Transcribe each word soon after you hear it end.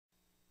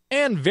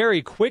And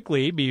very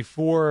quickly,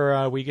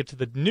 before we get to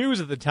the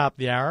news at the top of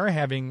the hour,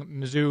 having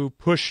Mizzou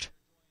pushed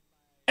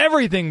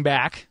everything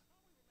back,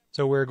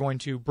 so we're going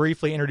to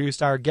briefly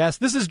introduce our guest.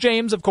 This is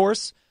James, of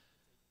course,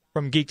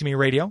 from Geek to Me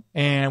Radio,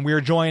 and we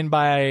are joined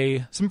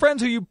by some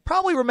friends who you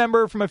probably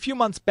remember from a few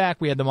months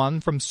back. We had them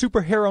on from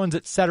Super Heroines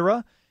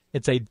Etc.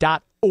 It's a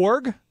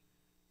 .org.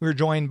 We were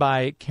joined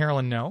by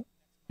Carolyn No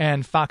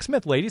and Fox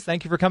Smith. Ladies,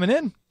 thank you for coming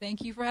in.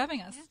 Thank you for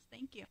having us. Yes,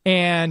 thank you.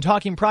 And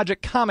talking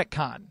Project Comic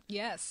Con.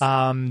 Yes.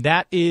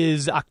 That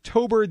is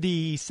October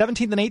the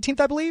 17th and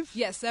 18th, I believe?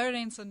 Yes,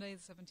 Saturday and Sunday,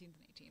 the 17th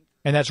and 18th.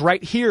 And that's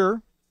right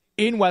here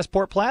in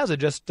Westport Plaza,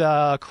 just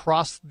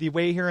across the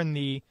way here in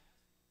the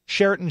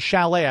Sheraton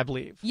Chalet, I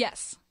believe.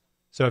 Yes.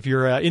 So if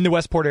you're in the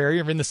Westport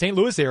area, or in the St.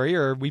 Louis area,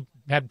 or we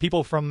had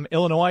people from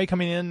Illinois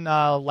coming in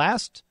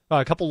a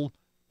couple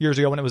years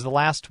ago when it was the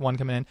last one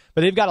coming in.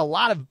 But they've got a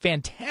lot of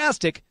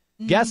fantastic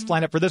guests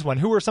lined up for this one.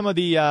 Who are some of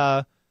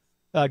the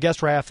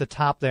guests right off the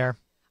top there?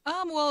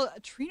 Well,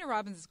 Trina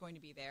Robbins is going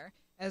to be there,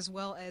 as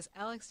well as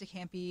Alex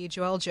DeCampi,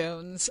 Joelle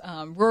Jones,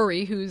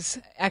 Rory, who's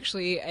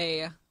actually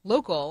a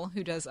local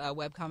who does a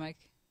webcomic,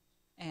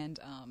 and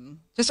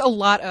just a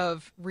lot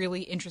of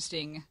really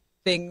interesting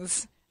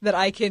things that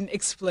I can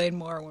explain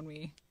more when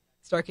we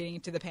start getting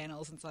into the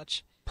panels and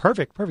such.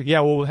 Perfect.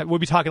 Yeah, we'll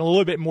be talking a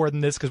little bit more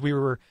than this because we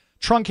were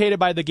truncated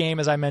by the game,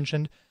 as I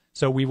mentioned.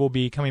 So we will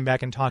be coming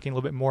back and talking a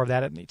little bit more of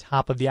that at the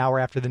top of the hour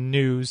after the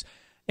news.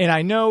 And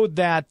I know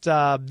that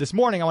this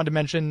morning I wanted to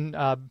mention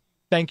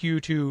thank you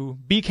to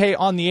BK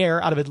on the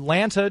Air out of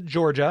Atlanta,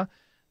 Georgia.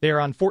 They are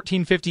on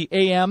 1450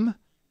 AM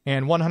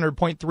and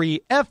 100.3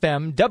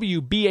 FM,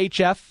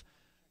 WBHF.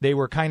 They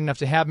were kind enough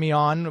to have me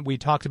on. We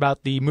talked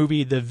about the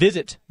movie The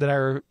Visit that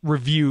I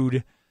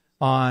reviewed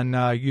on,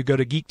 you go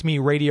to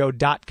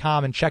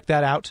geektomeradio.com and check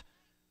that out,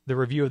 the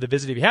review of The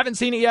Visit. If you haven't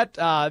seen it yet,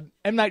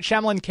 M. Night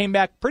Shyamalan came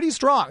back pretty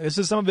strong. This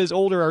is some of his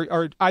older,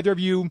 are either of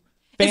you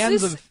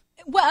fans of...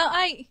 Well,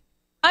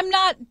 I'm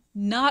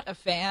not a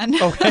fan.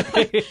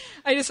 Okay.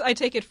 I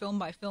take it film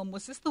by film.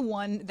 Was this the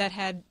one that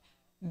had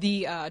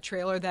the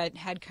trailer that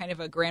had kind of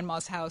a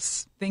grandma's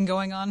house thing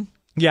going on?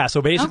 Yeah,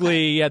 so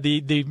basically, yeah,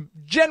 the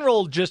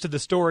general gist of the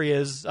story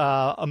is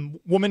a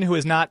woman who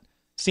has not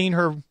seen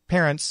her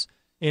parents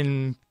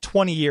in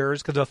 20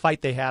 years because of a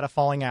fight they had, a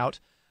falling out.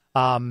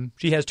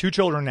 She has 2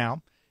 children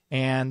now,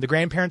 and the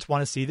grandparents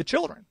want to see the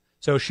children.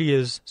 So she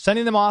is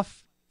sending them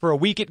off for a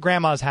week at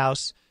grandma's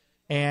house,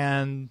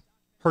 and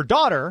her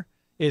daughter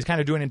is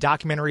kind of doing a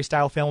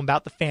documentary-style film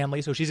about the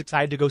family, so she's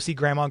excited to go see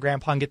grandma and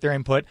grandpa and get their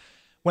input.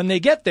 When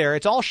they get there,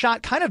 it's all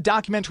shot kind of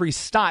documentary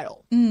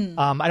style. I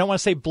don't want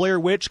to say Blair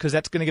Witch because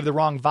that's going to give the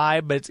wrong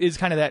vibe, but it's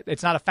kind of that.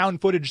 It's not a found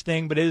footage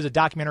thing, but it is a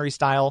documentary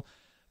style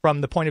from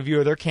the point of view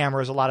of their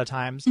cameras a lot of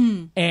times.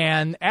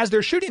 And as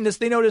they're shooting this,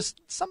 they notice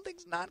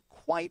something's not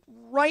quite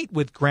right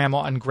with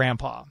grandma and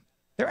grandpa.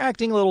 They're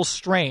acting a little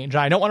strange.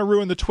 I don't want to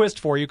ruin the twist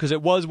for you because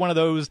it was one of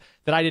those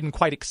that I didn't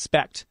quite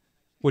expect,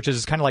 which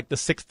is kind of like The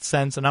Sixth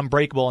Sense and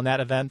Unbreakable in that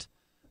event.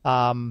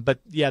 But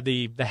yeah,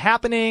 the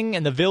happening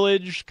and the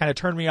village kind of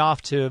turned me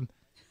off to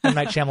M.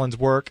 Night Shyamalan's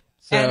work.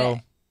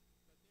 So,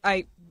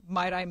 and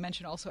might I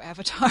mention also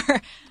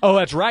Avatar? Oh,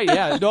 that's right.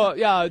 Yeah, no,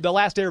 yeah. The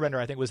Last Airbender,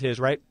 I think, was his,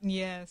 right?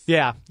 Yes.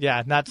 Yeah.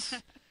 That's.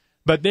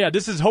 But yeah,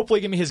 this is hopefully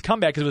gonna be his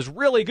comeback because it was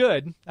really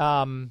good.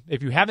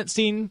 If you haven't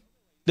seen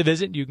The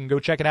Visit, you can go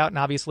check it out, and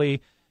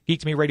obviously,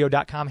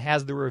 geektomeradio.com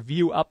has the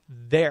review up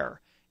there.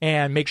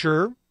 And make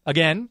sure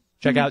again.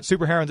 Check out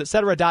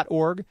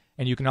superheroines.etc.org,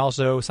 and you can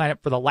also sign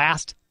up for the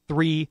last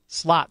 3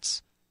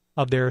 slots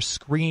of their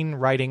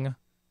screenwriting.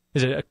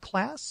 Is it a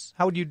class?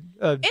 How would you...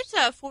 It's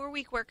a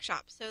 4-week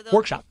workshop, so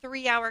they'll be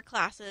 3-hour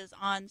classes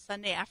on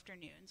Sunday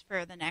afternoons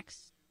for the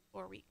next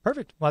 4 weeks.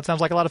 Perfect. Well, that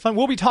sounds like a lot of fun.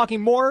 We'll be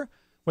talking more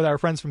with our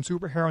friends from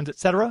Super Heroines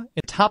Etc.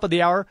 at the top of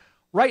the hour,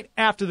 right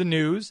after the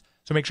news.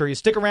 So make sure you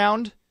stick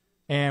around,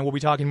 and we'll be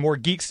talking more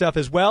geek stuff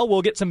as well.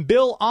 We'll get some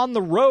Bill on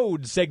the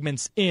Road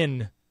segments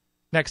in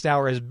next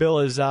hour as Bill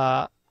is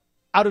out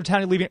of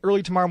town and leaving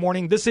early tomorrow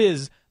morning. This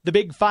is the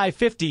Big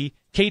 550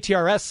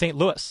 KTRS St.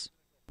 Louis.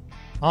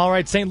 All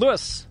right, St.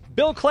 Louis.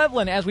 Bill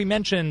Cleveland, as we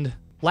mentioned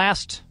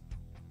last,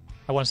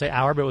 I want to say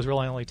hour, but it was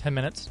really only 10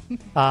 minutes,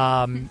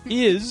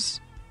 is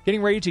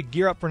getting ready to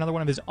gear up for another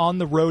one of his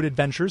on-the-road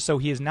adventures, so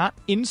he is not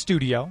in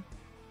studio.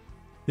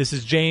 This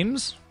is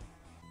James,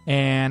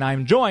 and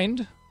I'm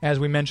joined, as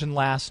we mentioned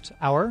last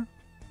hour,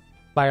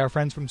 by our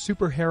friends from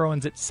Super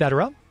Heroines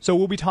Etc. So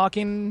we'll be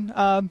talking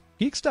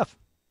geek stuff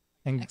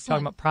and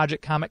talking about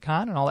Project Comic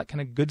Con and all that kind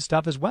of good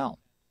stuff as well.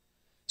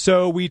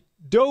 So we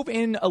dove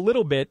in a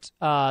little bit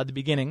at the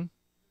beginning,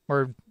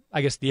 or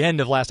I guess the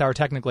end of last hour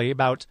technically,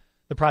 about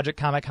the Project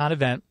Comic Con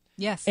event.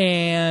 Yes.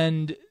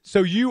 And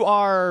so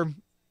you're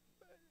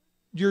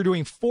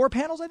doing 4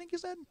 panels, I think you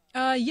said?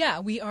 Yeah,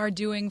 we are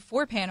doing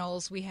 4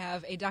 panels. We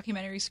have a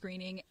documentary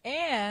screening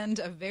and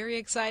a very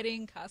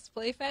exciting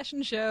cosplay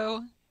fashion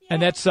show.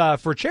 And that's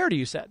for charity,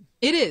 you said?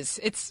 It is.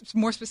 It's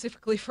more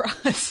specifically for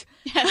us.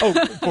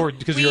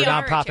 Because you're a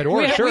nonprofit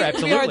org. Sure,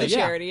 absolutely. We are the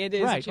charity. It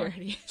is a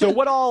charity. So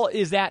what all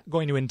is that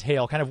going to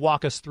entail? Kind of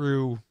walk us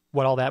through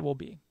what all that will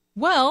be.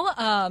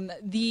 Well,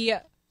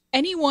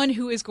 anyone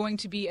who is going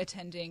to be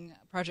attending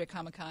Project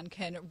Comic-Con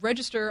can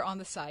register on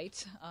the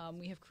site.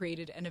 We have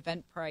created an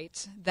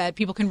Eventbrite that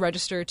people can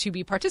register to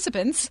be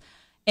participants,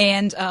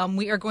 and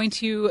we are going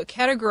to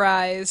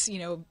categorize,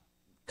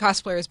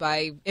 cosplayers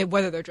by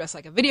whether they're dressed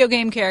like a video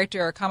game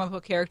character or a comic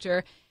book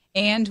character,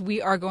 and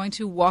we are going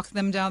to walk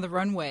them down the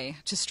runway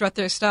to strut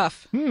their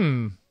stuff.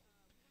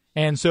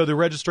 And so the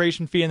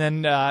registration fee, and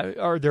then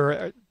are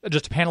there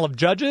just a panel of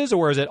judges,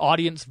 or is it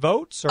audience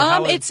votes? Or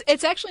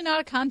it's actually not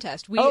a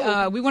contest. We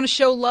want to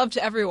show love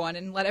to everyone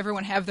and let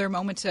everyone have their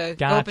moment to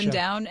go up and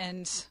down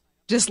and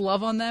just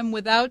love on them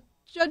without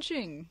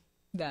judging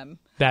them.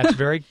 That's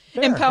very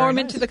fair. Empowerment very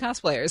nice. to the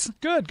cosplayers.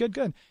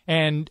 Good.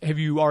 And have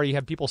you already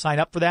had people sign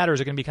up for that, or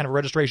is it going to be kind of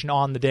registration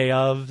on the day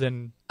of?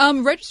 And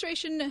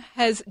registration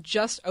has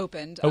just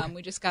opened. Okay.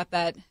 We just got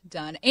that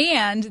done.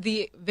 And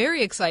the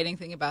very exciting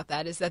thing about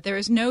that is that there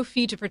is no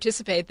fee to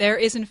participate. There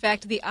is, in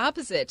fact, the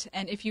opposite.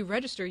 And if you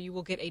register, you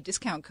will get a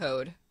discount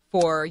code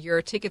for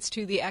your tickets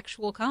to the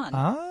actual con.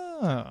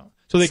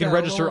 So they can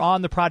register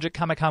on the Project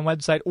Comic-Con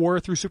website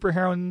or through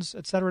superheroines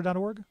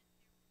etc.org?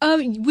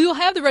 We will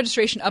have the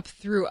registration up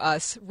through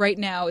us. Right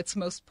now, it's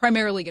most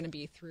primarily going to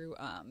be through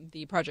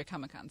the Project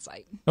Comic-Con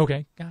site.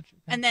 Okay, gotcha.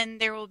 And then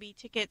there will be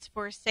tickets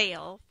for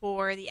sale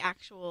for the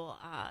actual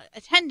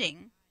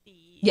attending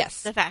the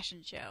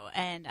fashion show.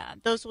 And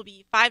those will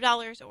be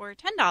 $5 or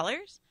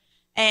 $10.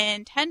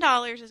 And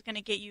 $10 is going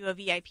to get you a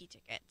VIP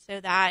ticket. So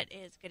that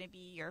is going to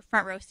be your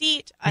front row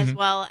seat as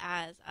well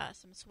as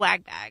some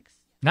swag bags.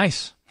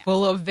 Nice.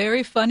 Full of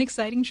very fun,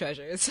 exciting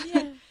treasures.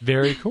 Yeah.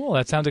 Very cool.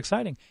 That sounds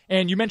exciting.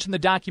 And you mentioned the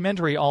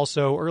documentary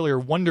also earlier,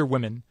 Wonder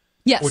Women.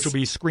 Yes. Which will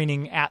be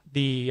screening at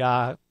the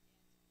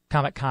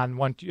Comic-Con.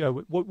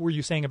 What were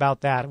you saying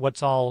about that?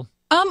 What's all...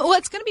 Well,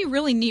 it's going to be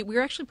really neat.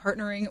 We're actually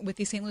partnering with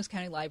the St. Louis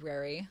County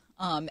Library.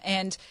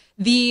 And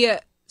the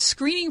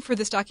screening for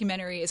this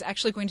documentary is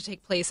actually going to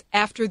take place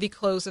after the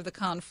close of the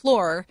con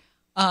floor,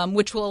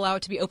 which will allow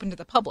it to be open to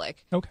the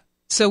public. Okay.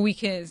 So we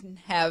can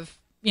have,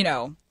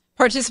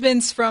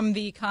 participants from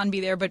the con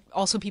be there, but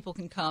also people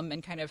can come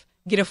and kind of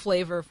get a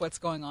flavor of what's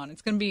going on.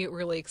 It's going to be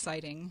really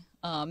exciting.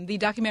 The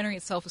documentary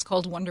itself is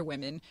called Wonder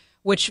Women,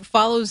 which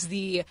follows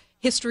the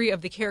history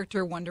of the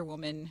character Wonder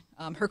Woman,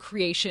 her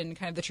creation,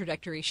 kind of the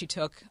trajectory she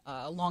took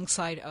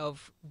alongside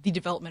of the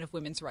development of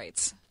women's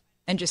rights,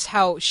 and just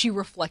how she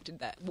reflected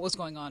that, what was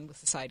going on with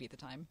society at the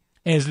time.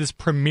 And is this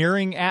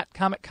premiering at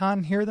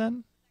Comic-Con here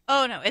then?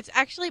 Oh, no. It's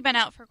actually been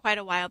out for quite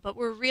a while, but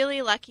we're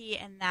really lucky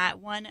in that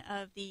one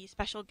of the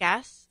special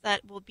guests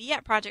that will be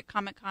at Project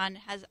Comic-Con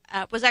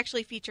was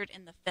actually featured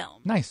in the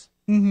film. Nice.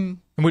 Mm-hmm.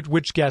 And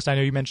which guest? I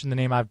know you mentioned the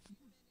name.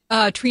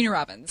 Trina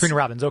Robbins. Trina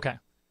Robbins, okay.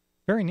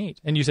 Very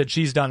neat. And you said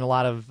she's done a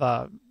lot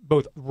of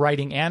both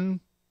writing and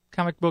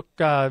comic book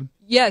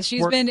Yeah,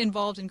 she's work? Been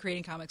involved in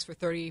creating comics for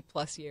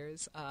 30-plus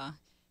years.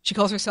 She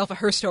calls herself a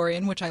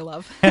herstory, which I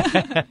love.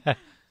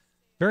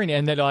 Very neat.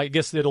 And then I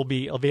guess it'll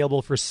be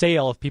available for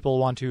sale if people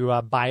want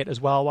to buy it as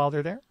well while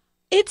they're there?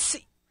 It's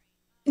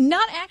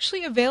not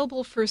actually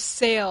available for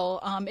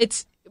sale.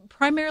 It's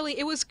primarily,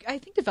 I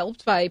think,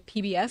 developed by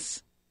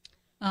PBS.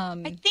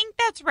 I think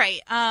that's right.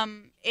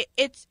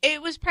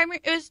 It was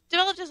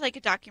developed as like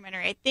a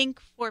documentary, I think,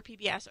 for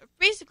PBS, or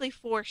basically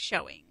for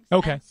showings.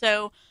 Okay. And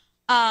so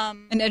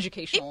an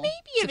educational. It may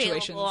be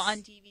available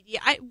on DVD.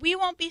 We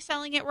won't be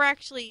selling it. We're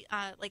actually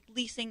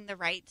leasing the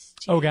rights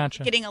to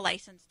getting a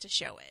license to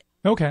show it.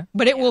 Okay.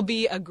 But it will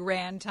be a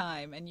grand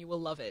time, and you will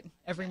love it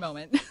every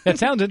moment. That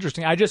sounds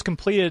interesting. I just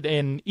completed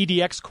an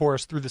EDX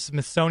course through the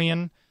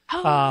Smithsonian.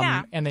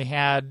 Yeah. And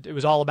it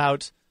was all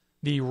about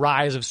the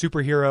rise of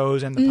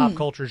superheroes and the pop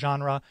culture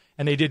genre.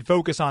 And they did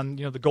focus on,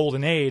 the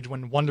golden age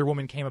when Wonder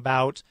Woman came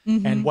about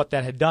and what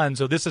that had done.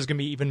 So this is going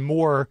to be even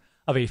more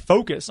of a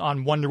focus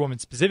on Wonder Woman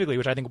specifically,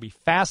 which I think will be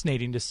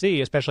fascinating to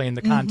see, especially in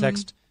the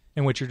context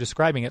in which you're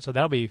describing it. So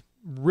that'll be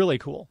really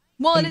cool.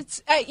 Well, and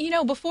it's,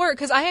 before,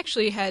 because I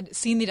actually had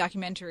seen the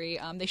documentary,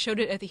 they showed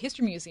it at the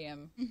History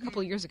Museum a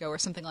couple of years ago or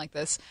something like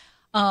this.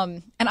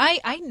 And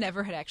I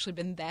never had actually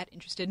been that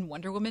interested in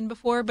Wonder Woman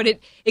before, but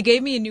it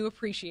gave me a new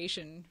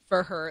appreciation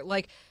for her.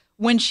 Like,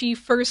 when she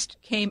first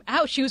came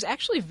out, she was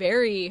actually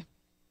very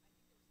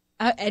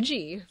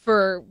edgy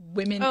for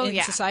women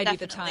in society at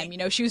the time.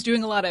 She was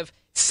doing a lot of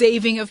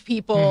saving of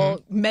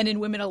people, men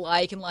and women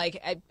alike, and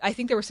I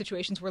think there were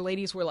situations where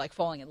ladies were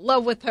falling in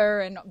love with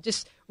her, and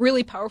just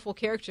really powerful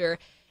character.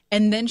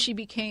 And then she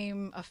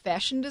became a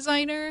fashion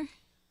designer.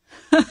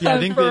 Yeah, I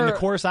think in the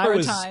course I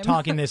was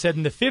talking, they said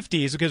in the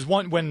 50s, because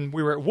when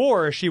we were at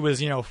war, she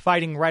was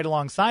fighting right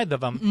alongside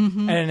of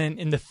them, and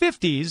in the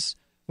 50s,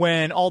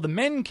 when all the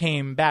men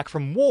came back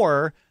from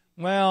war,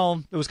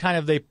 well, it was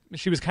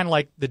she was kind of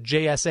like the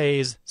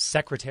JSA's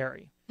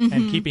secretary.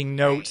 And keeping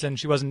notes, and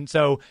she wasn't.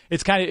 So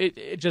it's kind of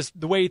it just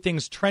the way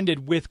things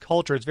trended with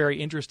culture. It's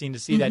very interesting to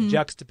see that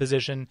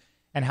juxtaposition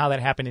and how that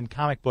happened in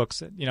comic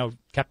books.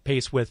 Kept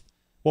pace with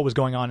what was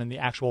going on in the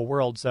actual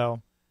world. So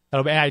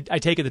I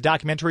take it the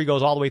documentary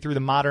goes all the way through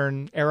the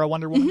modern era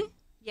Wonder Woman.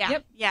 Yeah,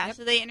 Yep. yeah. Yep.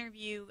 So they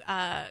interview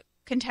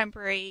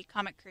contemporary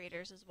comic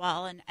creators as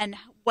well, and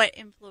what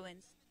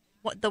influence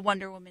what the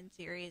Wonder Woman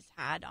series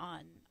had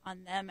on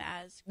them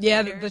as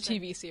creators. the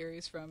TV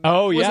series from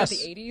was that the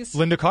 80s?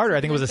 Linda Carter, I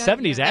think it was the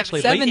 70s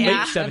actually, late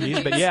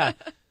 70s, but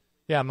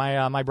yeah,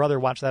 my brother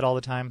watched that all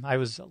the time. I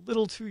was a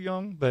little too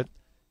young, but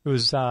it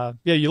was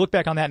you look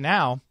back on that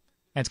now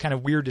and it's kind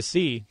of weird to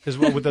see because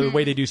with the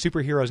way they do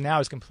superheroes now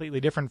is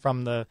completely different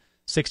from the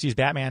 60s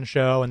Batman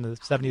show and the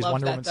 70s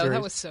Wonder Woman series.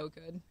 That was so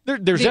good.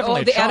 There's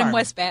definitely the Adam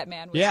West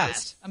Batman was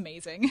just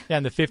amazing. Yeah,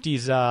 in the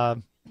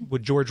 50s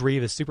with George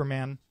Reeves as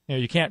Superman.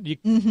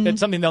 It's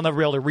something they'll never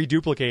be able to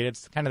reduplicate.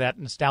 It's kind of that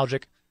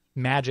nostalgic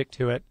magic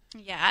to it.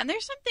 Yeah, and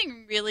there's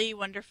something really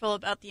wonderful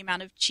about the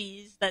amount of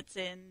cheese that's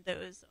in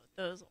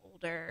those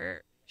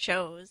older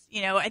shows.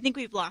 I think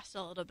we've lost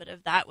a little bit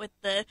of that with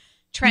the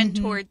trend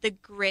toward the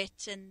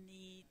grit and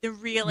the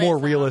realism. More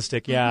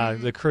realistic,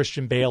 the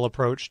Christian Bale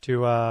approach to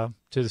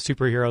the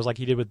superheroes like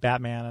he did with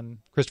Batman and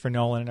Christopher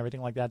Nolan and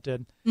everything like that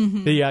did.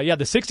 The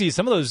 60s,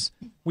 some of those,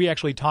 we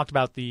actually talked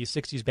about the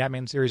 60s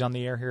Batman series on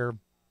the air here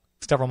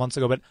several months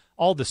ago, but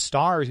all the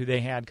stars who they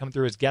had come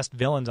through as guest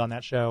villains on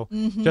that show,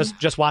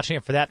 just watching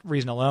it for that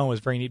reason alone was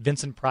very neat.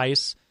 Vincent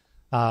Price,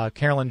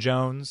 Carolyn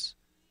Jones,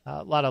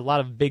 a lot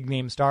of big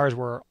name stars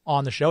were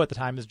on the show at the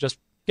time as just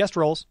guest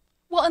roles.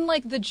 Well, and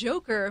like the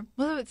Joker,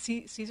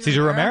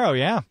 Cesar Romero,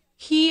 yeah.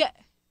 He,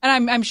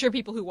 and I'm sure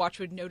people who watch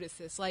would notice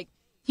this, like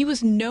he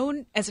was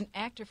known as an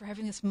actor for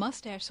having this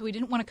mustache, so he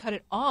didn't want to cut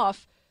it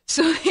off,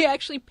 so he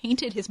actually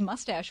painted his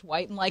mustache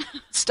white and like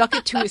stuck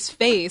it to his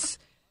face.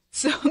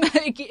 So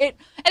it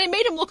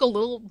made him look a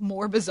little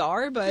more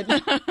bizarre, but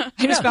I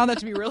just found that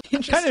to be really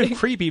interesting. Kind of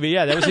creepy, but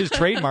yeah, that was his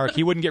trademark.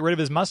 He wouldn't get rid of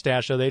his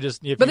mustache, so they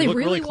just look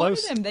really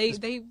close, him. They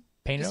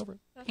painted over.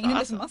 Painted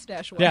his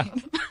mustache white. Yeah,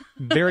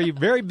 very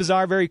very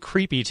bizarre, very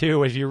creepy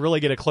too. If you really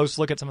get a close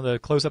look at some of the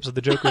close-ups of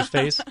the Joker's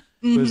face,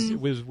 it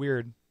was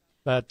weird.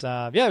 But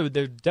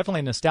there's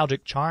definitely a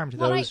nostalgic charm to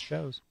those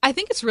shows. I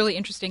think it's really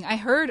interesting. I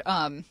heard,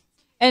 and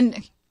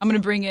I'm going to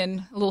bring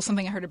in a little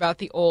something I heard about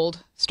the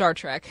old Star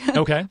Trek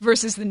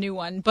versus the new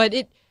one. But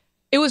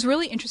it was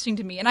really interesting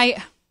to me.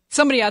 And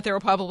somebody out there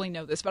will probably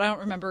know this, but I don't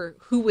remember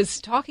who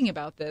was talking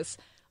about this.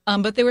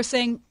 But they were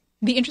saying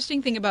the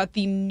interesting thing about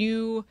the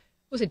new,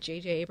 was it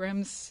J.J.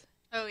 Abrams?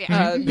 Oh,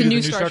 yeah. The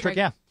new Star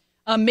Trek,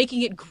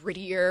 making it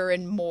grittier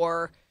and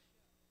more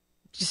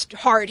just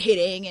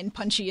hard-hitting and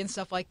punchy and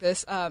stuff like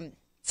this.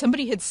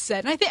 Somebody had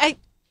said, and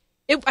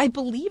I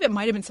believe it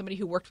might have been somebody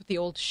who worked with the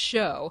old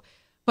show,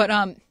 but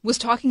was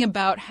talking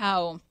about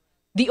how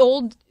the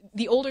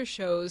older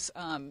shows,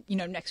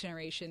 Next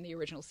Generation, the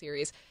original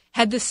series,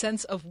 had this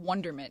sense of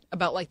wonderment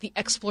about like the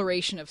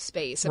exploration of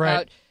space,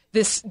 about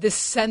this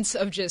sense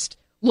of just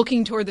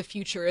looking toward the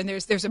future, and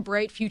there's a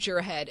bright future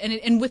ahead.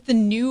 And with the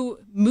new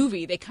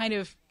movie, they kind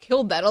of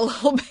killed that a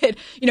little bit.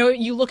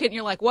 You look at it and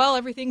you're like, well,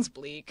 everything's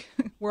bleak.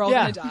 We're all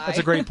going to die. That's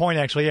a great point,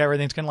 actually. Yeah,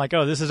 everything's kind of like,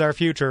 oh, this is our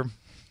future.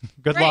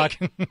 Good luck.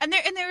 and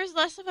there was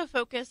less of a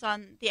focus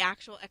on the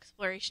actual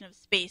exploration of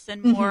space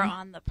and more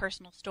on the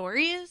personal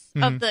stories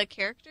of the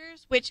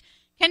characters, which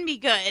can be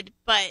good,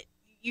 but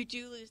you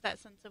do lose that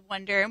sense of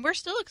wonder. And we're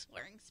still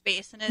exploring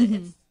space,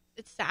 and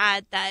it's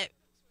sad that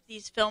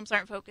these films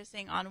aren't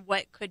focusing on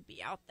what could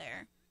be out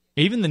there.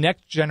 Even the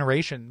Next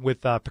Generation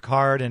with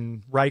Picard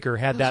and Riker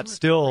had that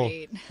still,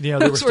 great. They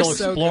were still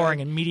exploring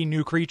and meeting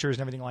new creatures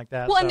and everything like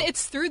that. Well, and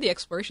it's through the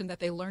exploration that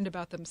they learned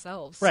about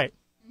themselves. Right.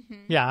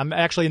 Yeah, I'm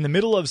actually in the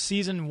middle of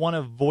season 1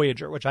 of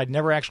Voyager, which I'd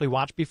never actually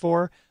watched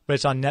before, but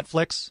it's on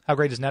Netflix. How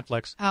great is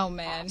Netflix? Oh,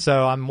 man.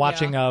 So I'm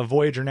watching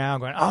Voyager now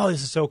going, oh,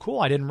 this is so cool.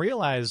 I didn't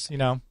realize,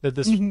 that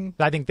this,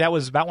 I think that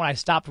was about when I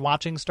stopped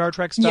watching Star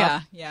Trek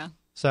stuff. Yeah.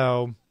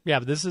 So, yeah,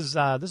 but this is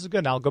good.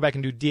 And I'll go back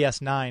and do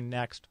DS9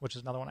 next, which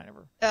is another one I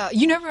never...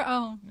 You never...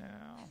 Oh.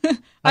 No.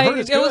 I heard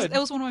it's good. It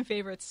was one of my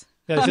favorites.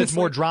 Yeah, it's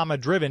more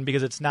drama-driven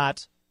because it's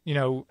not,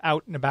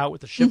 out and about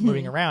with the ship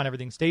moving around.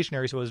 Everything's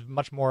stationary, so it was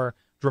much more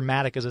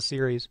dramatic as a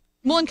series.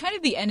 Well, and kind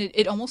of the end,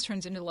 it almost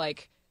turns into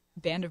like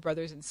Band of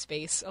Brothers in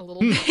space a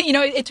little bit.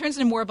 It turns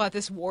into more about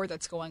this war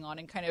that's going on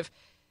and kind of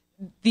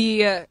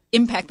the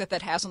impact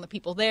that has on the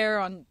people there,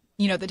 on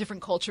the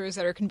different cultures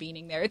that are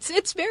convening there.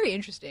 It's very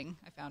interesting.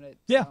 I found it.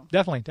 Yeah, so.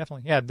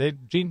 Definitely. Yeah,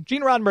 Gene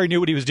Roddenberry knew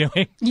what he was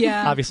doing.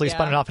 Yeah, obviously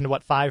spun it off into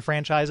 5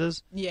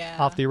 franchises. Yeah,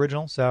 off the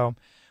original. So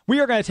we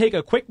are going to take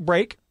a quick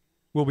break.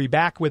 We'll be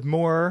back with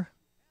more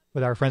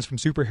with our friends from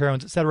Super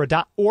Heroines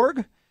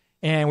Etc.org,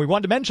 and we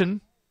wanted to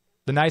mention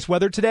the nice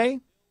weather today.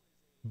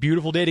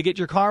 Beautiful day to get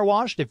your car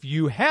washed. If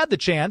you had the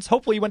chance,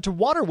 hopefully you went to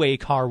Waterway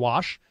Car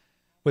Wash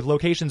with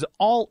locations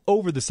all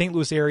over the St.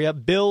 Louis area.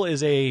 Bill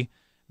is a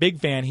big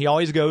fan. He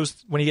always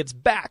goes when he gets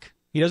back.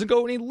 He doesn't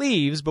go when he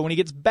leaves, but when he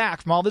gets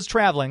back from all of his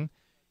traveling,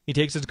 he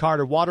takes his car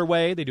to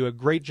Waterway. They do a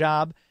great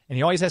job, and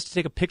he always has to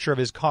take a picture of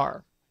his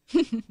car.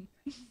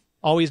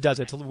 Always does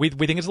it. We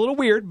think it's a little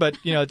weird, but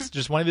it's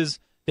just one of his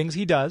things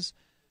he does.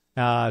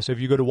 So if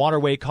you go to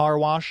Waterway Car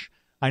Wash,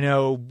 I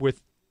know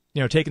with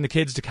taking the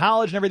kids to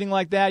college and everything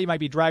like that, you might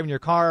be driving your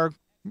car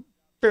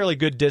fairly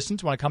good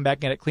distance, want to come back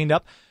and get it cleaned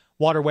up.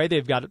 Waterway,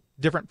 they've got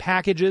different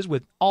packages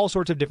with all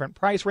sorts of different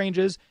price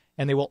ranges,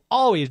 and they will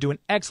always do an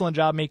excellent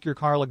job, make your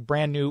car look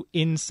brand new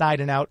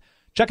inside and out.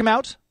 Check them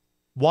out.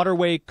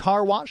 Waterway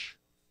Car Wash.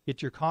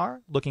 Get your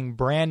car looking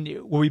brand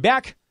new. We'll be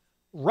back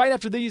right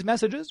after these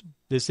messages.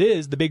 This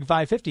is the Big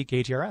 550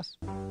 KTRS.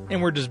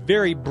 And we're just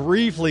very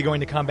briefly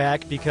going to come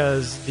back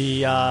because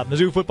the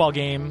Mizzou football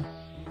game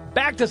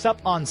backed us up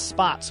on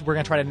spots. We're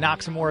going to try to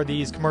knock some more of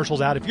these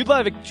commercials out. If you'd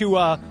like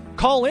to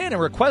call in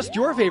and request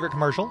your favorite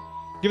commercial,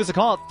 give us a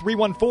call at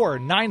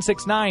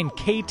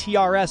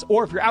 314-969-KTRS.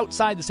 Or if you're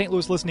outside the St.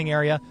 Louis listening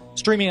area,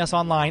 streaming us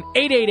online,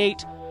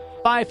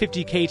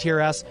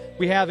 888-550-KTRS.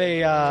 We have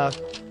a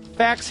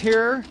fax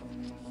here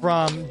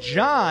from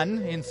John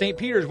in St.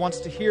 Peter's,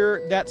 wants to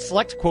hear that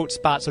select quote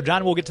spot. So,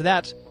 John, we'll get to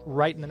that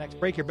right in the next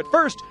break here. But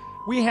first,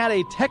 we had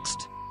a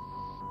text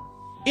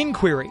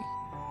inquiry.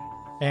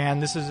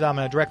 And this is, I'm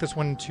going to direct this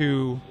one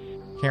to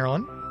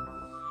Carolyn.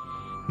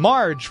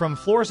 Marge from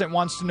Florissant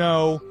wants to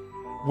know,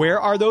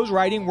 where are those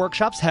writing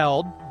workshops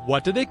held?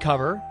 What do they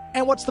cover?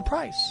 And what's the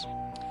price?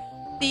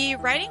 The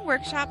writing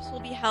workshops will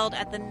be held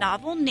at the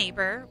Novel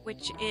Neighbor,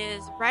 which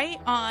is right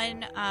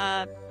on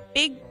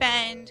Big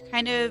Bend,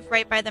 kind of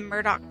right by the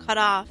Murdoch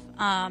Cutoff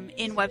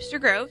in Webster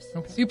Groves.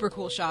 Okay. Super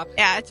cool shop.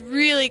 Yeah, it's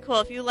really cool.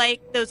 If you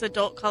like those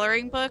adult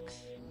coloring books,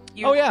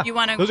 you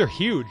want to. Those are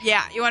huge.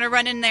 Yeah, you want to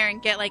run in there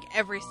and get like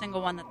every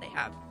single one that they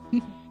have.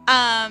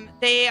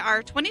 They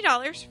are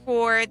 $20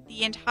 for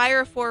the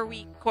entire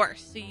 4-week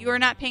course. So you are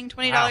not paying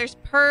 $20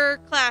 per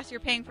class. You're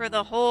paying for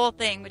the whole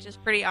thing, which is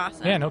pretty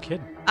awesome. Yeah, no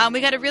kidding.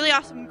 We got a really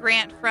awesome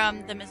grant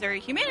from the Missouri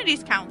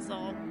Humanities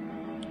Council,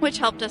 which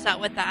helped us out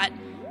with that.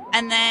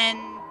 And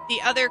then the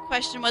other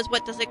question was,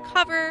 what does it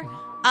cover?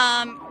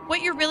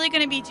 What you're really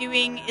going to be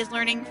doing is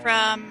learning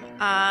from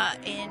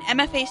an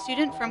MFA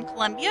student from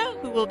Columbia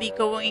who will be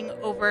going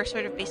over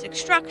sort of basic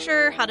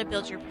structure, how to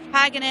build your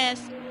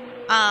protagonist,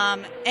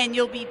 and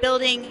you'll be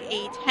building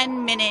a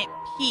 10-minute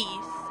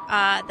piece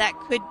that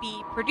could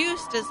be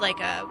produced as like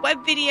a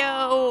web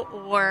video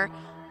or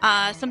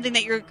something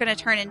that you're going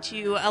to turn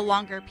into a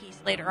longer piece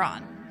later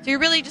on. So you're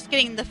really just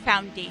getting the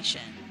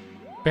foundation.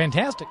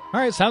 Fantastic. All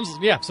right, so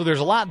there's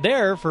a lot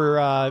there for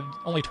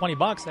only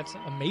 $20. That's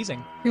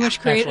amazing. Pretty much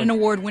create an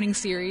award-winning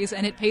series,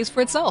 and it pays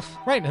for itself.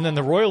 Right, and then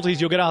the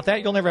royalties you'll get off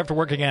that, you'll never have to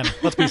work again.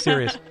 Let's be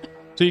serious.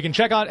 So you can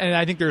check out, and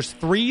I think there's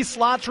 3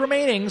 slots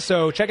remaining,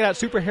 so check it out,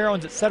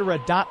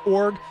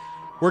 superheroines.org.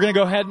 We're going to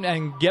go ahead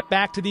and get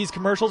back to these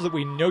commercials that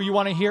we know you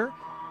want to hear.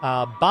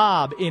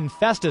 Bob in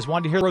Festus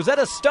wanted to hear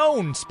Rosetta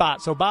Stone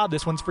spot, so Bob,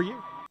 this one's for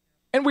you.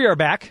 And we are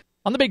back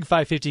on the Big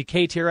 550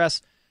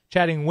 KTRS,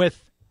 chatting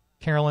with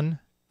Carolyn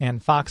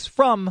and Fox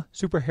from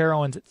Super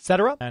Heroines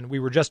Etc. And we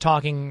were just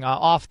talking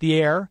off the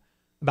air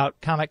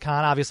about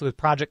Comic-Con, obviously with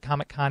Project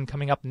Comic-Con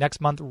coming up next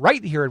month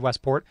right here at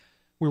Westport.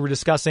 We were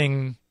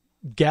discussing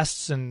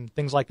guests and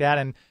things like that,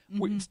 and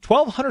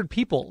 1,200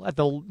 people at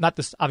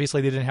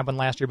obviously they didn't have one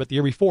last year, but the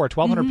year before,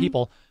 1,200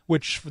 people,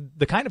 which for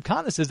the kind of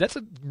con this is, that's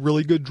a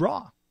really good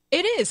draw.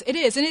 It is, and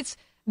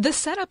the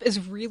setup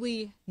is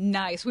really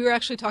nice. We were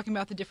actually talking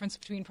about the difference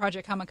between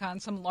Project Comic-Con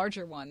and some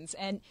larger ones,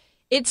 and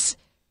it's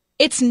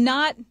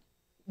not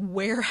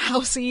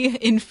warehousey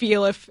in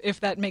feel, if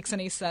that makes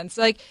any sense.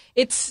 Like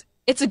it's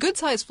a good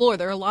sized floor.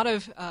 There are a lot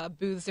of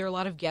booths, there are a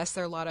lot of guests,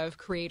 there are a lot of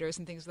creators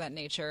and things of that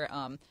nature.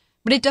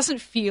 But it doesn't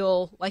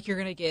feel like you're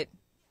going to get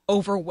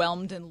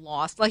overwhelmed and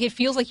lost. Like it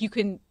feels like you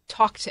can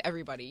talk to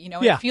everybody. You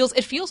know, it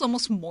feels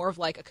almost more of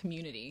like a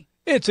community.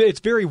 It's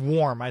very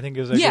warm. I think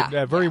is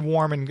very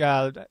warm, and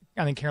I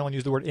think Carolyn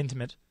used the word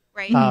intimate.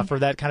 Right. For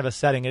that kind of a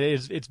setting.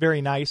 It's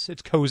very nice.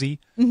 It's cozy.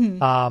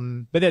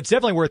 But it's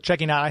definitely worth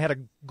checking out. I had a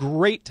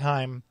great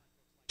time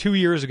 2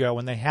 years ago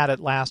when they had it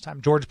last time.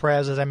 George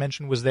Perez, as I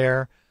mentioned, was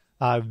there.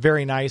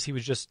 Very nice. He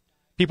was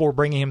people were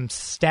bringing him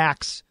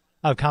stacks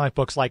of comic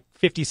books, like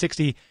 50,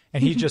 60,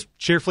 and he's just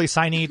cheerfully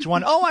signing each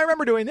one. Oh, I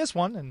remember doing this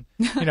one.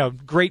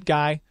 And, great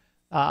guy.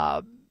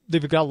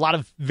 They've got a lot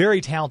of very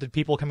talented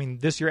people coming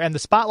this year. And the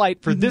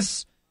spotlight for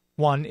this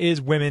one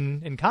is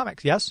women in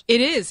comics, yes?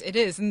 It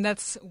is. And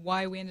that's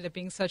why we ended up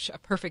being such a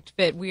perfect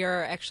fit. We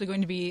are actually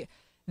going to be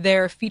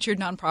their featured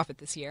nonprofit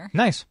this year.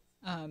 Nice.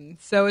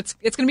 So it's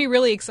going to be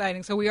really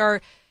exciting. So we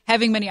are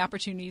having many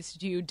opportunities to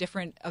do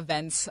different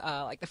events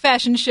like the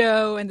fashion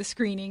show and the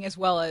screening, as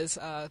well as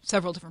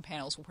several different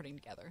panels we're putting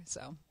together.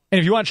 So, and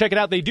if you want to check it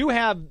out, they do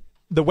have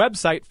the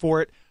website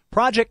for it,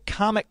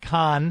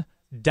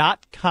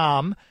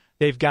 projectcomiccon.com.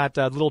 They've got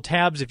little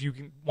tabs if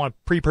you want to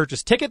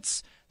pre-purchase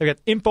tickets. They've got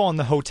info on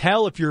the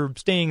hotel if you're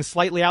staying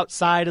slightly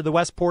outside of the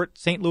Westport,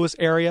 St. Louis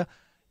area.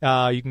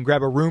 You can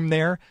grab a room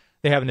there.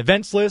 They have an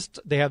events list.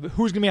 They have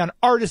who's going to be on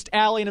Artist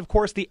Alley, and, of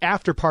course, the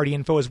after-party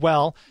info as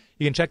well.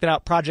 You can check that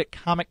out,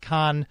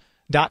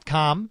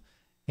 projectcomiccon.com,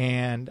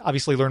 and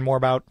obviously learn more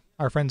about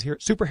our friends here at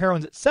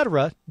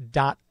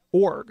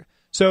superheroines.etc.org.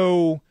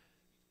 So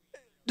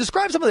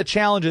describe some of the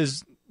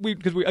challenges,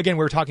 because we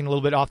were talking a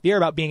little bit off the air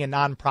about being a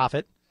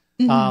nonprofit.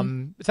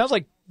 It sounds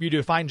like you do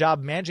a fine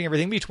job managing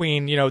everything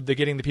between,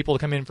 getting the people to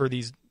come in for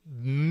these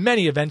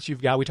many events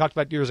you've got. We talked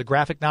about there's a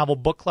graphic novel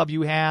book club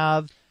you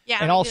have,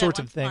 and all sorts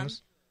of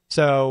things.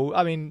 So,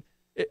 I mean,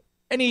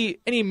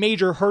 any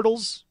major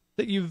hurdles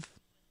that you've...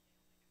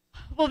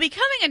 Well,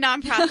 becoming a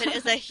nonprofit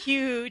is a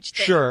huge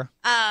thing. Sure.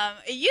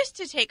 It used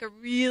to take a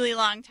really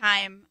long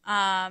time,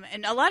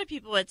 and a lot of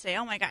people would say,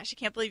 "Oh my gosh, I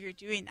can't believe you're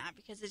doing that,"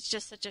 because it's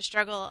just such a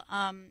struggle.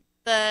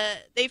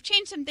 They've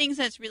changed some things,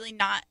 and it's really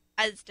not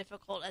as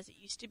difficult as it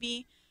used to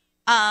be.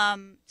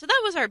 So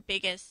that was our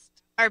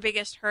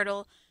biggest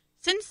hurdle.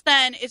 Since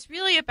then, it's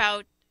really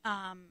about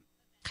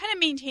kind of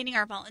maintaining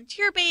our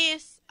volunteer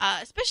base,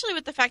 especially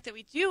with the fact that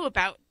we do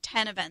about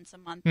 10 events a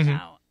month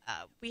now.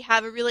 We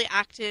have a really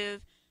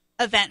active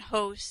event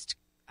host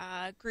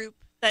group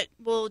that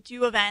will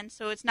do events,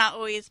 so it's not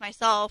always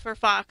myself or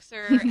Fox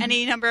or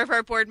any number of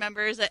our board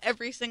members at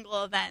every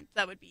single event.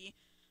 That would be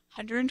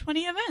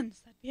 120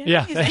 events. That'd be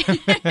amazing.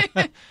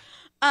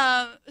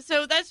 Yeah.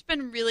 So that's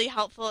been really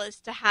helpful, is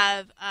to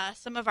have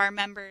some of our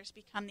members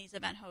become these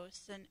event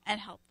hosts and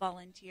help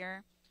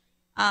volunteer.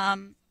 I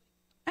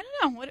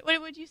don't know.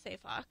 What would you say,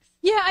 Fox?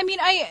 Yeah, I mean,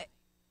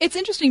 it's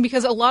interesting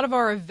because a lot of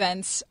our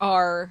events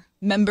are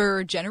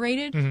member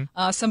generated.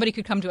 Somebody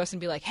could come to us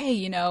and be like, hey,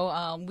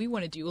 we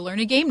want to do a Learn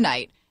a Game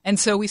night. And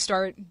so we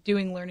start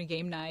doing Learn a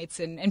Game nights,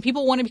 and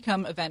people want to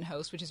become event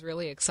hosts, which is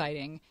really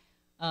exciting.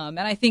 And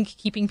I think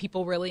keeping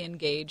people really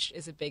engaged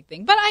is a big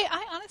thing. But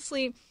I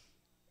honestly,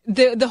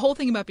 the whole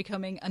thing about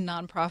becoming a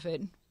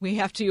nonprofit, we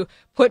have to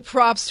put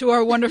props to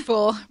our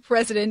wonderful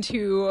president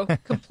who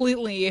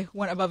completely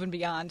went above and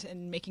beyond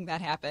in making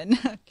that happen.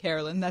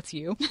 Carolyn, that's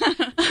you.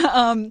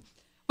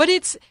 But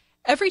it's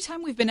every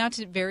time we've been out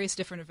to various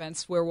different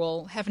events where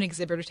we'll have an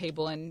exhibitor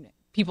table and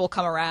people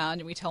come around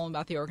and we tell them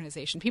about the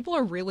organization, people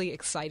are really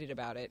excited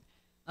about it.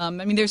 I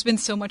mean, there's been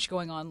so much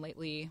going on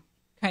lately,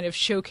 kind of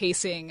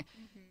showcasing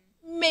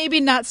maybe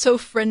not so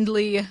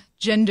friendly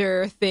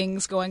gender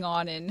things going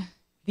on in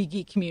the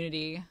geek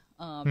community,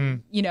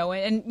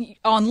 and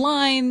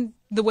online,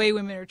 the way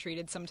women are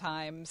treated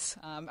sometimes,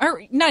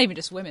 or not even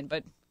just women,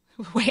 but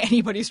the way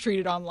anybody's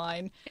treated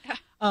online. Yeah.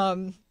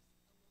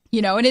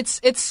 And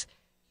it's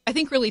I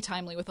think really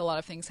timely with a lot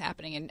of things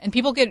happening, and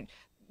people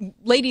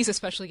ladies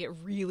especially get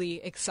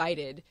really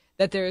excited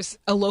that there's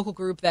a local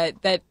group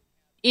that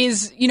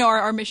is,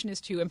 our mission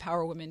is to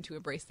empower women to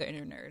embrace their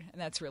inner nerd,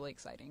 and that's really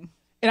exciting.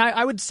 And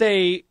I would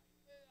say,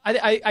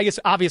 I guess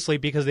obviously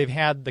because they've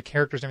had the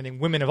characters and everything,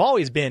 women have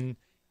always been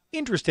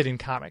interested in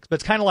comics. But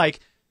it's kind of like,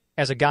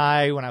 as a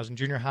guy, when I was in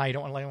junior high, you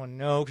don't want to let anyone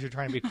know because you're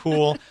trying to be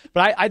cool.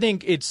 But I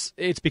think it's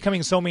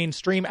becoming so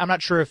mainstream. I'm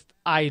not sure if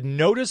I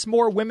notice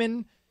more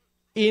women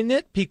in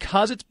it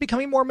because it's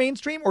becoming more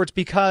mainstream, or it's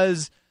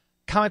because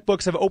comic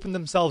books have opened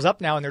themselves up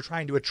now and they're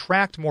trying to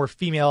attract more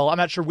female. I'm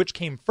not sure which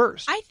came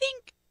first. I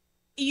think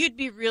you'd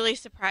be really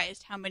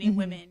surprised how many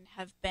women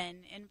have been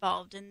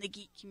involved in the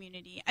geek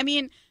community. I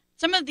mean,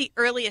 some of the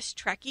earliest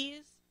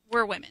Trekkies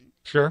were women.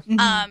 Sure.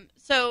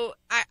 So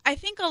I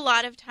think a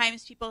lot of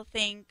times people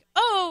think,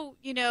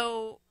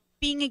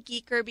 being a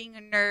geek or being a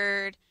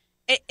nerd,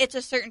 it's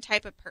a certain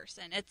type of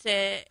person. It's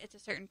a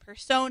certain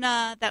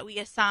persona that we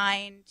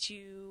assign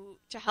to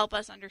help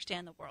us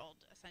understand the world,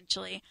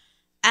 essentially.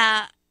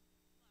 And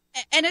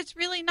it's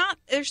really not.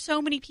 There's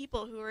so many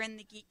people who are in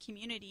the geek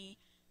community.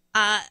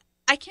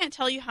 I can't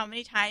tell you how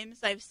many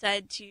times I've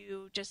said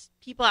to just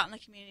people out in the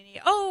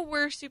community, "Oh,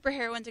 we're Super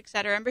Heroines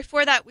Etc." And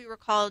before that, we were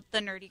called the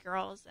Nerdy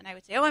Girls. And I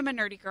would say, "Oh, I'm a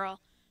nerdy girl."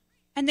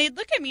 And they'd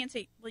look at me and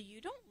say, "Well, you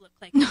don't look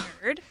like a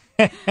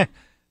nerd."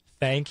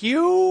 Thank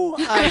you,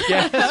 I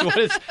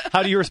guess.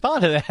 How do you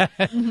respond to that?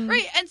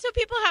 Right. And so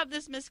people have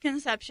this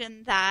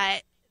misconception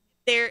that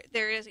there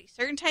is a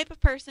certain type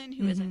of person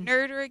who is a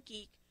nerd or a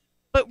geek,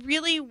 but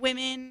really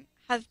women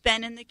have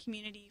been in the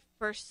community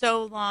for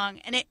so long,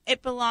 and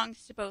it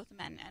belongs to both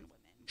men and women.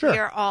 Sure. We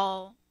are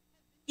all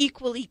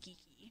equally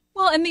geeky.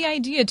 Well, and the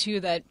idea, too,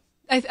 that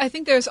I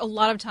think there's a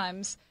lot of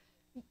times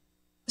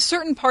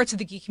certain parts of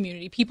the geek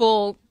community,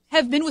 people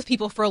have been with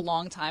people for a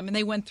long time, and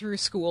they went through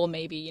school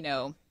maybe,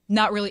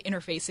 not really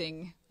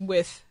interfacing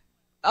with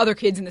other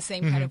kids in the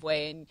same kind of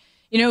way. And,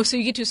 so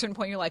you get to a certain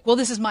point, you're like, well,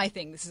 this is my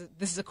thing. This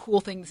is a cool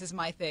thing. This is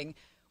my thing.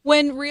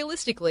 When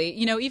realistically,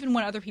 even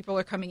when other people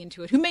are coming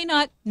into it who may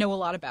not know a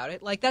lot about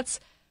it, like that's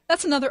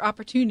another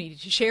opportunity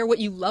to share what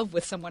you love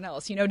with someone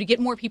else, to get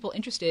more people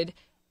interested.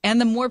 And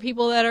the more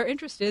people that are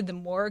interested, the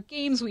more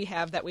games we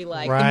have that we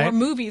like, the more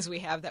movies we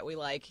have that we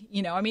like.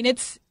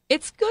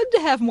 It's good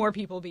to have more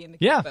people be in the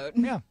geek boat.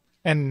 Yeah.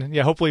 And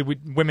hopefully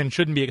women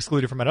shouldn't be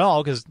excluded from it at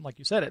all because, like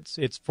you said,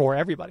 it's for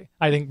everybody.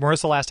 I think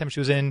Marissa, last time she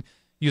was in,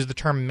 used the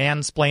term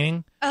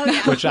mansplaining,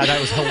 which I thought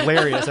was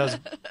hilarious. That was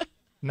a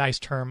nice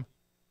term.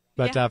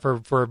 But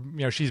for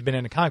she's been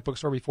in a comic book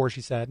store before,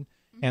 she said,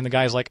 and the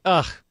guy's like,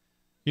 ugh,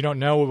 you don't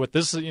know what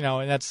this,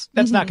 and that's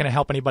not going to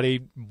help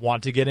anybody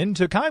want to get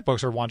into comic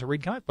books or want to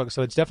read comic books.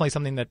 So it's definitely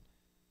something that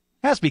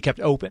has to be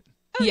kept open.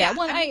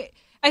 Well,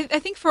 I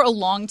think for a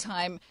long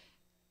time,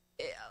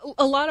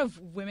 a lot of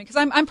women, because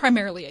I'm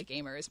primarily a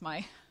gamer is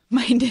my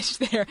niche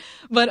there,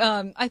 but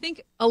I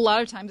think a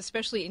lot of times,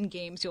 especially in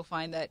games, you'll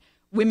find that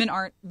women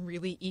aren't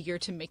really eager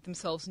to make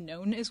themselves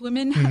known as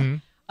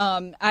women.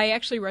 I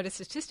actually read a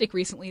statistic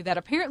recently that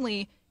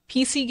apparently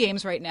PC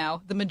games right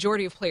now, the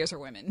majority of players are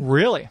women.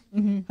 Really?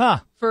 Mm-hmm. Huh.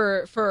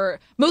 For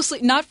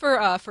mostly, not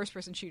for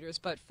first-person shooters,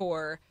 but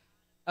for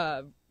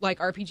like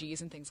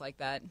RPGs and things like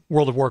that.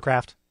 World of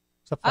Warcraft.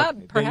 Stuff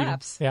like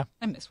perhaps. Yeah.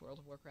 I miss World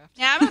of Warcraft.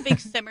 Yeah, I'm a big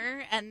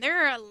simmer, and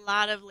there are a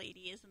lot of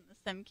ladies in the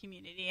sim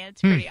community, and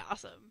it's pretty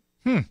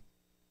awesome.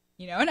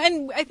 You know,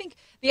 and I think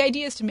the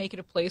idea is to make it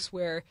a place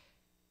where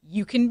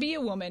you can be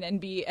a woman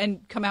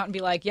and come out and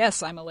be like,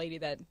 yes, I'm a lady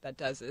that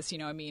does this. You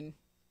know, I mean,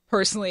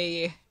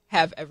 personally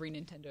have every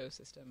Nintendo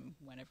system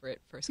whenever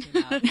it first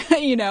came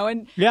out, you know,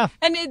 and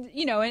it,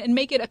 you know, and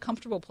make it a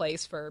comfortable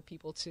place for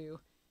people to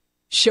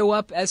show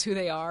up as who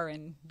they are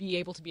and be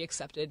able to be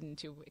accepted and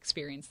to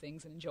experience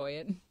things and enjoy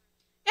it.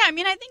 Yeah, I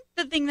mean, I think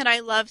the thing that I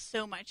love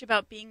so much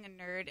about being a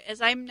nerd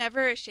is I'm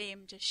never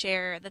ashamed to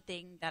share the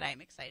thing that I'm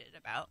excited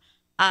about.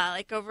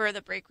 Like over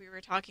the break, we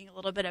were talking a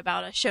little bit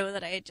about a show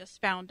that I had just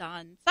found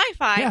on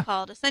Sci-Fi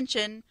called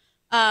Ascension.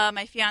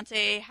 My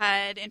fiance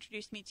had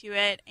introduced me to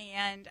it,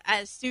 and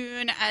as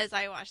soon as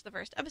I watched the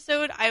first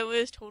episode, I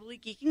was totally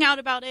geeking out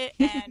about it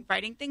and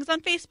writing things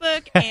on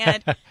Facebook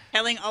and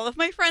telling all of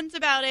my friends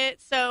about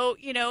it. So,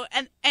 you know,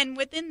 and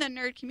within the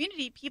nerd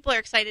community, people are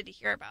excited to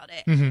hear about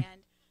it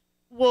and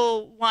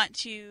will want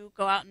to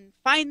go out and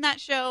find that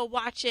show,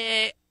 watch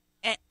it,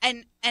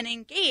 and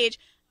engage.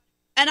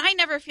 And I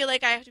never feel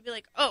like I have to be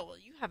like, oh, well,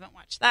 you haven't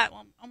watched that.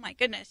 Well, oh my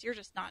goodness, you're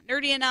just not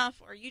nerdy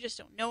enough, or you just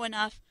don't know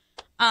enough.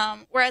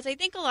 Whereas I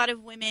think a lot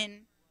of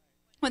women,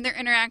 when they're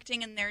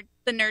interacting in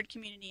the nerd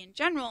community in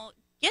general,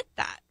 get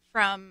that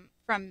from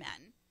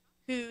men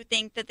who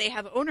think that they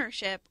have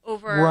ownership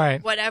over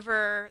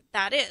whatever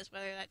that is,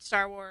 whether that's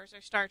Star Wars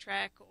or Star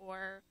Trek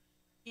or,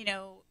 you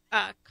know,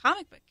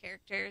 comic book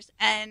characters.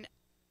 And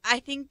I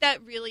think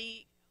that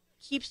really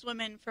keeps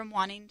women from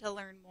wanting to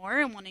learn more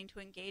and wanting to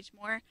engage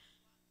more.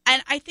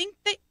 And I think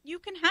that you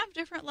can have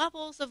different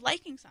levels of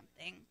liking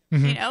something,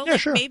 you know? Yeah,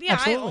 sure. Maybe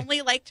Absolutely. I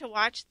only like to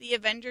watch the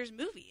Avengers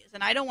movies,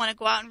 and I don't want to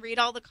go out and read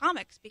all the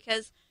comics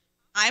because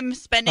I'm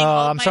spending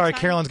all of my sorry,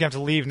 time... Carolyn's going to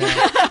have to leave now.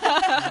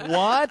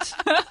 What?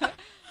 But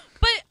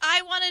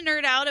I want to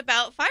nerd out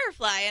about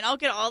Firefly, and I'll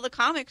get all the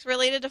comics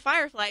related to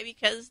Firefly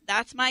because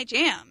that's my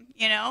jam,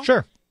 you know?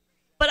 Sure.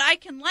 But I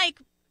can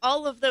like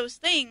all of those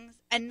things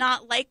and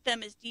not like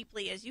them as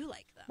deeply as you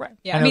like them. Right.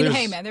 Yeah, I mean,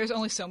 hey, man, there's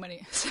only so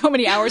many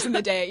hours in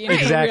the day. You know,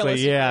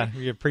 exactly, yeah.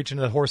 You're preaching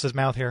to the horse's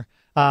mouth here,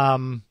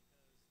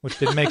 which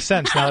didn't make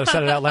sense now that I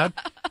said it out loud.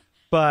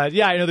 But,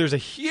 yeah, I know there's a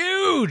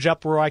huge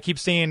uproar. I keep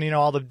seeing, you know,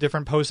 all the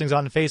different postings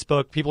on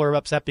Facebook. People are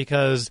upset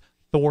because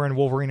Thor and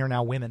Wolverine are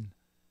now women.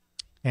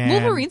 And,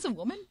 Wolverine's a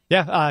woman?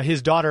 Yeah,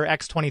 his daughter,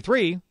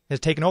 X-23, has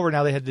taken over.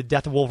 Now they had the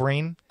death of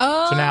Wolverine.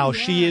 Oh, so now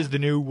she is the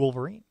new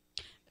Wolverine.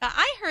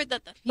 I heard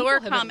that the Thor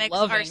comics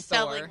are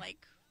selling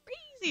like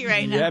crazy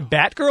right now. Yeah,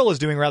 Batgirl is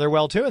doing rather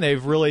well, too, and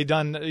they've really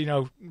done, you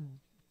know,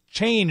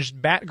 changed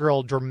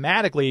Batgirl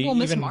dramatically. Well,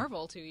 Ms.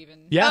 Marvel, too,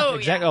 even. Yeah,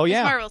 exactly.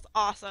 Yeah. Ms. Marvel's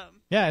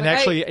awesome. Yeah, and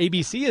actually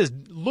ABC is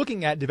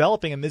looking at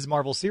developing a Ms.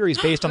 Marvel series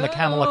based on the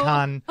Kamala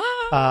Khan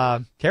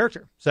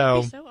character. So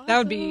awesome. that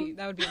would be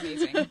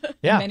amazing in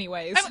many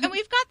ways. And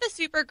we've got the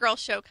Supergirl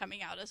show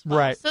coming out as well.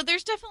 Right. So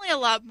there's definitely a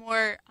lot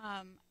more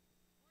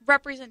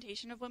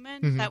representation of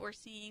women that we're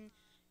seeing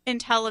in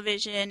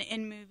television,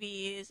 in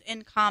movies,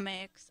 in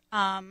comics.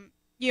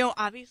 You know,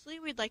 obviously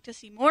we'd like to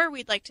see more.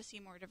 We'd like to see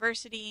more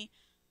diversity.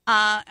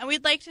 And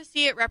we'd like to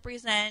see it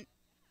represent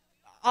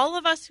all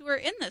of us who are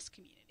in this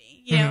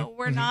community. You know,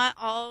 we're not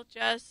all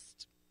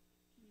just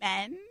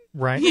men.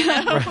 Right. You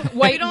know?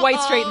 Right. White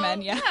straight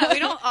men, yeah. We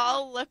don't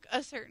all look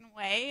a certain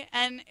way.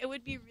 And it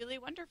would be really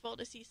wonderful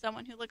to see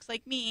someone who looks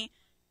like me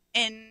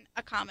in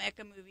a comic,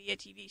 a movie, a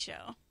TV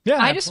show. Yeah,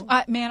 I just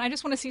want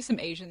to see some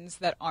Asians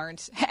that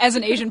aren't, as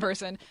an Asian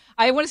person,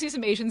 I want to see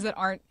some Asians that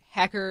aren't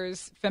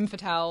hackers, femme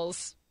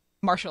fatales,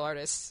 martial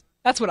artists.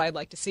 That's what I'd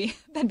like to see.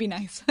 That'd be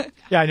nice.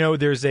 Yeah, I know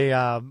there's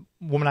a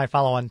woman I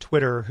follow on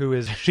Twitter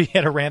she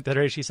had a rant the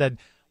other day. She said,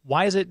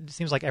 why is it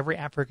seems like every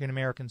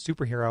African-American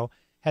superhero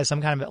has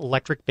some kind of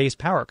electric-based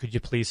power? Could you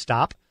please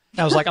stop? And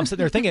I was like, I'm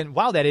sitting there thinking,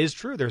 wow, that is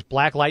true. There's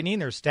Black Lightning,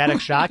 there's Static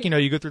Shock. You know,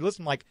 you go through the list,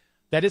 I'm like,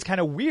 that is kind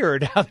of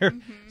weird how they're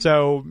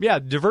so yeah,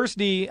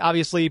 diversity,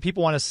 obviously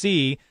people want to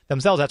see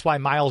themselves. That's why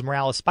Miles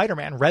Morales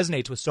Spider-Man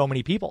resonates with so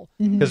many people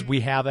because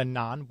we have a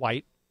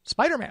non-white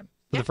Spider-Man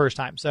for the first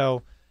time.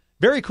 So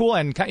very cool.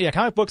 And yeah,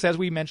 comic books, as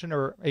we mentioned,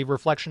 are a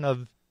reflection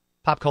of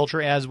pop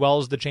culture as well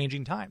as the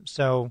changing times.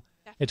 So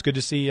it's good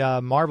to see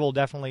Marvel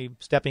definitely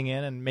stepping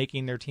in and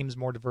making their teams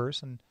more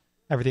diverse and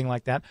everything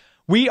like that.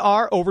 We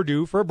are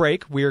overdue for a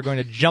break. We are going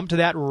to jump to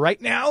that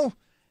right now,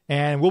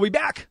 and we'll be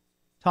back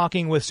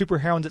talking with Super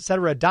Heroines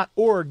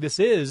Etc.org. This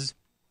is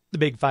the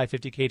Big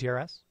 550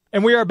 KTRS.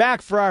 And we are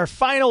back for our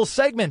final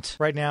segment.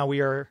 Right now we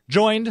are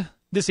joined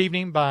this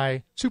evening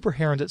by Super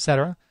Heroines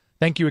Etc.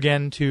 Thank you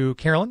again to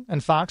Carolyn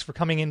and Fox for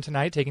coming in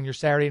tonight, taking your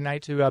Saturday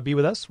night to be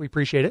with us. We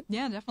appreciate it.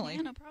 Yeah, definitely.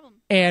 Yeah, no problem.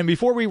 And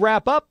before we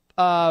wrap up,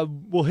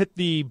 we'll hit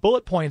the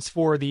bullet points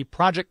for the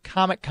Project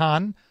Comic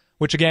Con,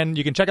 which again,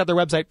 you can check out their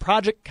website,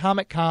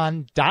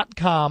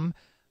 projectcomiccon.com.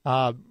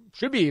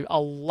 Should be a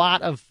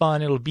lot of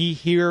fun. It'll be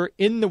here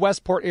in the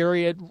Westport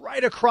area,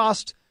 right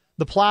across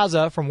the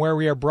plaza from where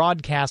we are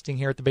broadcasting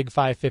here at the Big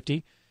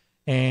 550.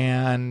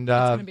 And it's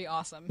going to be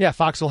awesome. Yeah,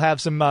 Fox will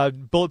have some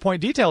bullet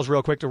point details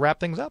real quick to wrap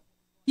things up.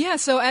 Yeah,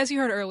 so as you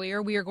heard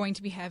earlier, we are going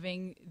to be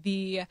having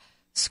the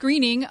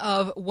screening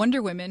of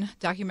Wonder Woman,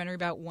 documentary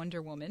about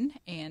Wonder Woman,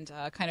 and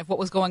kind of what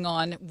was going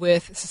on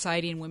with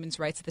society and women's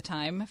rights at the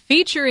time,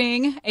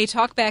 featuring a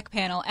talkback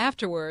panel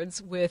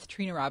afterwards with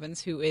Trina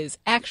Robbins, who is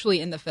actually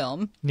in the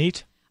film.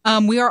 Neat.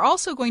 We are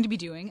also going to be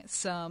doing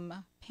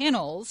some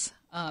panels,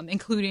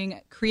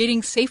 including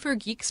creating safer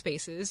geek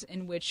spaces,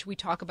 in which we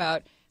talk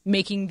about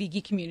making the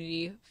geek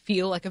community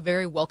feel like a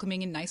very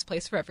welcoming and nice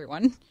place for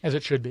everyone. As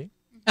it should be.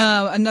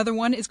 Another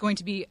one is going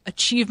to be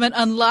Achievement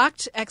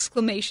Unlocked!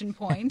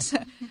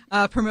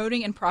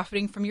 Promoting and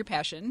profiting from your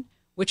passion,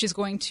 which is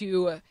going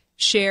to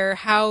share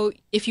how,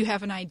 if you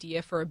have an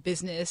idea for a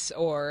business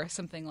or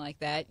something like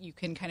that, you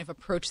can kind of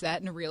approach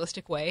that in a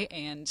realistic way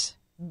and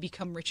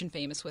become rich and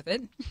famous with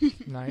it.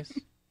 Nice.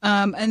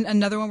 And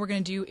another one we're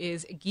going to do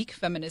is Geek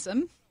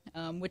Feminism,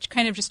 which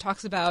kind of just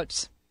talks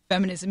about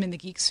feminism in the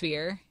geek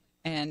sphere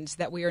and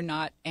that we are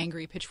not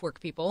angry pitchfork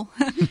people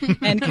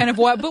and kind of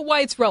why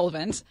it's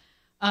relevant.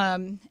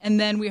 And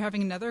then we're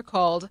having another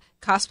called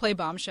Cosplay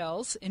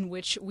Bombshells, in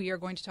which we are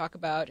going to talk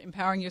about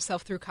empowering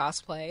yourself through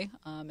cosplay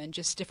and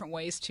just different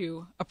ways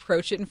to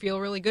approach it and feel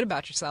really good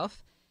about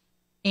yourself.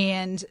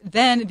 And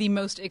then the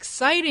most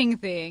exciting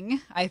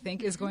thing, I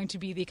think, is going to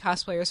be the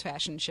Cosplayers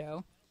Fashion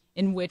Show,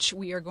 in which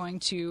we are going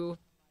to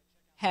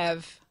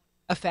have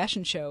a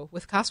fashion show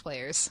with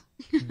cosplayers.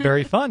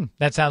 Very fun.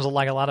 That sounds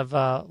like a lot of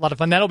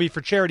fun. That'll be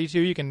for charity,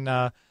 too. You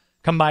can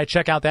come by,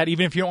 check out that.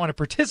 Even if you don't want to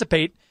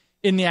participate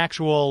in the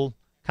actual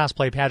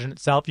cosplay pageant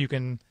itself, you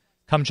can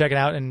come check it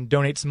out and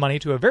donate some money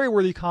to a very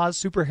worthy cause,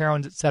 Super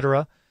Heroines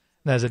Etc.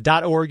 There's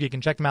a .org. You can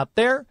check them out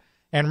there.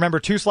 And remember,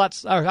 3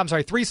 slots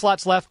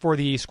left for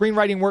the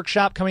screenwriting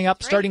workshop coming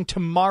up starting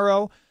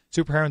tomorrow.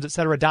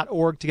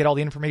 superheroinesetc.org to get all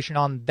the information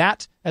on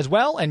that as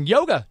well. And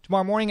yoga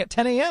tomorrow morning at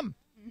 10 a.m.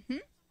 Mm-hmm.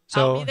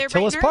 So, I'll be there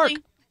Tillis Park.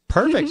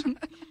 Perfect.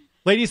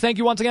 Ladies, thank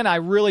you once again. I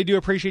really do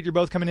appreciate you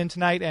both coming in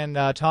tonight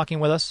and talking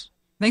with us.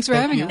 Thanks for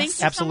having us. Thank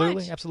you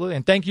Absolutely, so much. absolutely.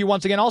 And thank you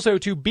once again also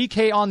to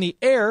BK on the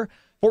Air,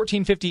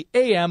 1450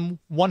 AM,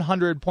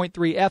 100.3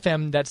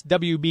 FM. That's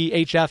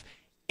WBHF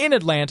in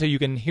Atlanta. You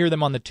can hear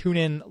them on the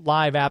TuneIn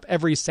Live app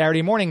every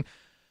Saturday morning.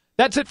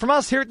 That's it from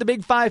us here at the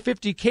Big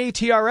 550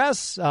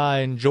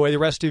 KTRS. Enjoy the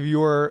rest of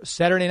your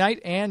Saturday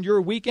night and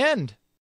your weekend.